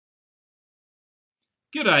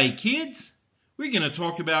G'day kids! We're going to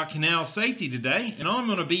talk about canal safety today and I'm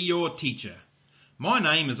going to be your teacher. My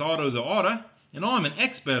name is Otto the Otter and I'm an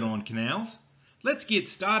expert on canals. Let's get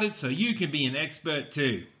started so you can be an expert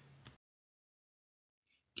too.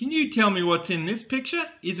 Can you tell me what's in this picture?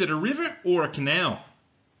 Is it a river or a canal?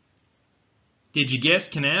 Did you guess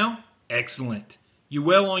canal? Excellent! You're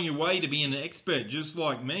well on your way to being an expert just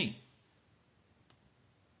like me.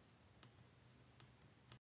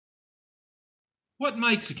 What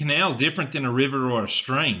makes a canal different than a river or a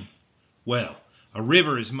stream? Well, a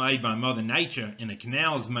river is made by Mother Nature and a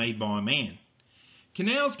canal is made by man.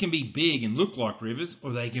 Canals can be big and look like rivers,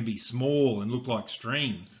 or they can be small and look like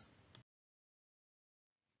streams.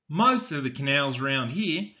 Most of the canals around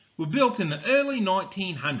here were built in the early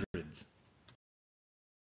 1900s.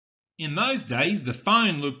 In those days, the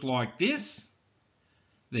phone looked like this,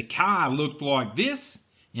 the car looked like this,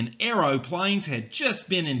 and aeroplanes had just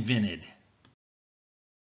been invented.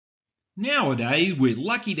 Nowadays, we're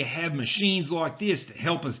lucky to have machines like this to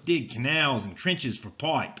help us dig canals and trenches for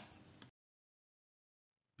pipe.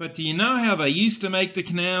 But do you know how they used to make the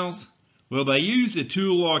canals? Well, they used a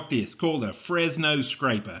tool like this called a Fresno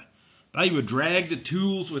scraper. They would drag the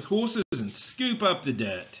tools with horses and scoop up the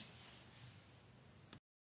dirt.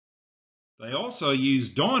 They also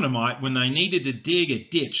used dynamite when they needed to dig a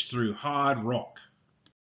ditch through hard rock.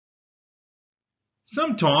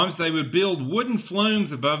 Sometimes they would build wooden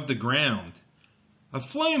flumes above the ground. A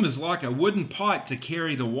flume is like a wooden pipe to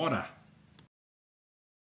carry the water.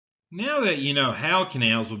 Now that you know how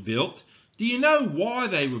canals were built, do you know why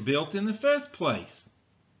they were built in the first place?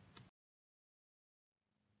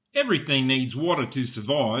 Everything needs water to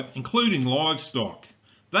survive, including livestock.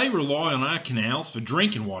 They rely on our canals for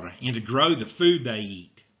drinking water and to grow the food they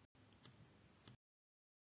eat.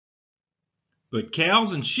 But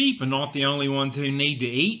cows and sheep are not the only ones who need to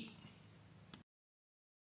eat.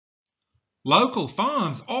 Local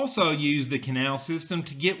farms also use the canal system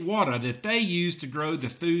to get water that they use to grow the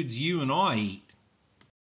foods you and I eat.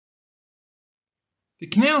 The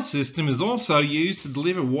canal system is also used to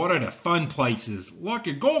deliver water to fun places like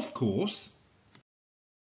a golf course,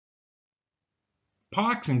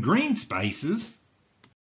 parks and green spaces,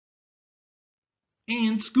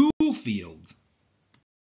 and school fields.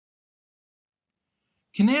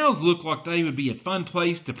 Canals look like they would be a fun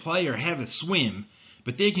place to play or have a swim,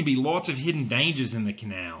 but there can be lots of hidden dangers in the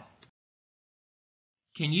canal.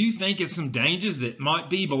 Can you think of some dangers that might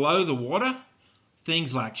be below the water?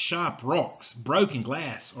 Things like sharp rocks, broken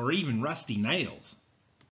glass, or even rusty nails.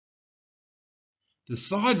 The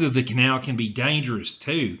sides of the canal can be dangerous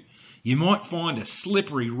too. You might find a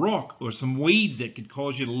slippery rock or some weeds that could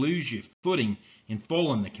cause you to lose your footing and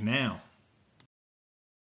fall in the canal.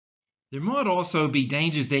 There might also be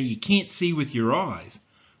dangers that you can't see with your eyes,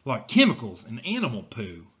 like chemicals and animal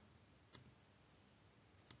poo.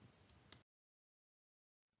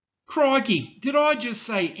 Crikey, did I just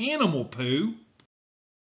say animal poo?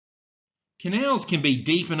 Canals can be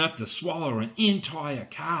deep enough to swallow an entire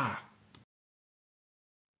car.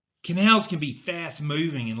 Canals can be fast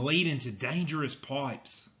moving and lead into dangerous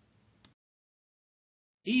pipes.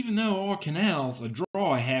 Even though our canals are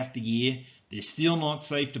dry half the year, they're still not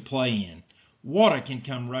safe to play in. Water can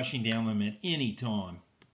come rushing down them at any time.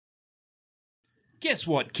 Guess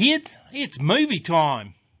what, kids? It's movie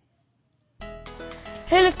time!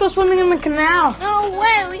 Hey, let's go swimming in the canal. No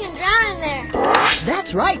way, we can drown in there.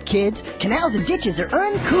 That's right, kids. Canals and ditches are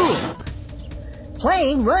uncool.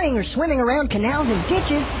 Playing, running, or swimming around canals and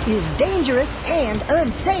ditches is dangerous and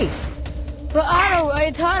unsafe. But Otto,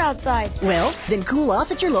 it's hot outside. Well, then cool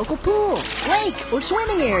off at your local pool, lake, or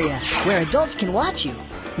swimming area where adults can watch you.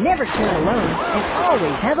 Never swim alone and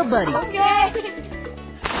always have a buddy. Okay.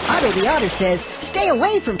 Otto the Otter says, stay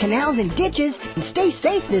away from canals and ditches and stay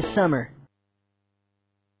safe this summer.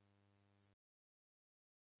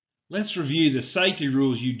 Let's review the safety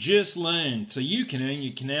rules you just learned so you can earn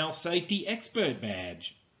your Canal Safety Expert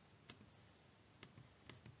badge.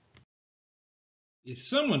 If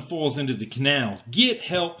someone falls into the canal, get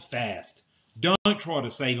help fast. Don't try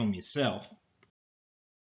to save them yourself.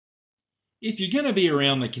 If you're going to be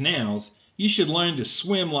around the canals, you should learn to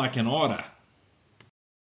swim like an otter.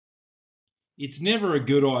 It's never a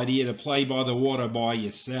good idea to play by the water by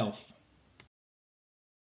yourself.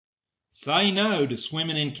 Say no to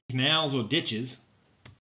swimming in canals or ditches.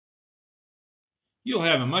 You'll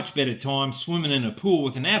have a much better time swimming in a pool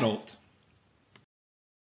with an adult.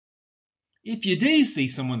 If you do see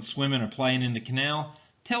someone swimming or playing in the canal,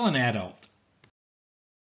 tell an adult.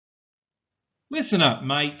 Listen up,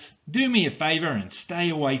 mates. Do me a favour and stay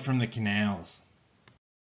away from the canals.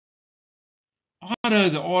 Otto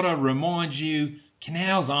the Otter reminds you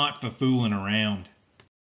Canals aren't for fooling around.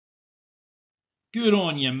 Good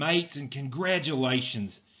on you, mates, and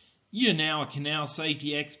congratulations. You're now a canal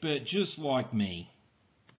safety expert just like me.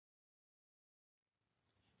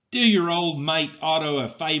 Do your old mate Otto a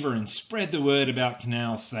favor and spread the word about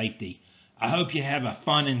canal safety. I hope you have a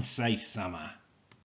fun and safe summer.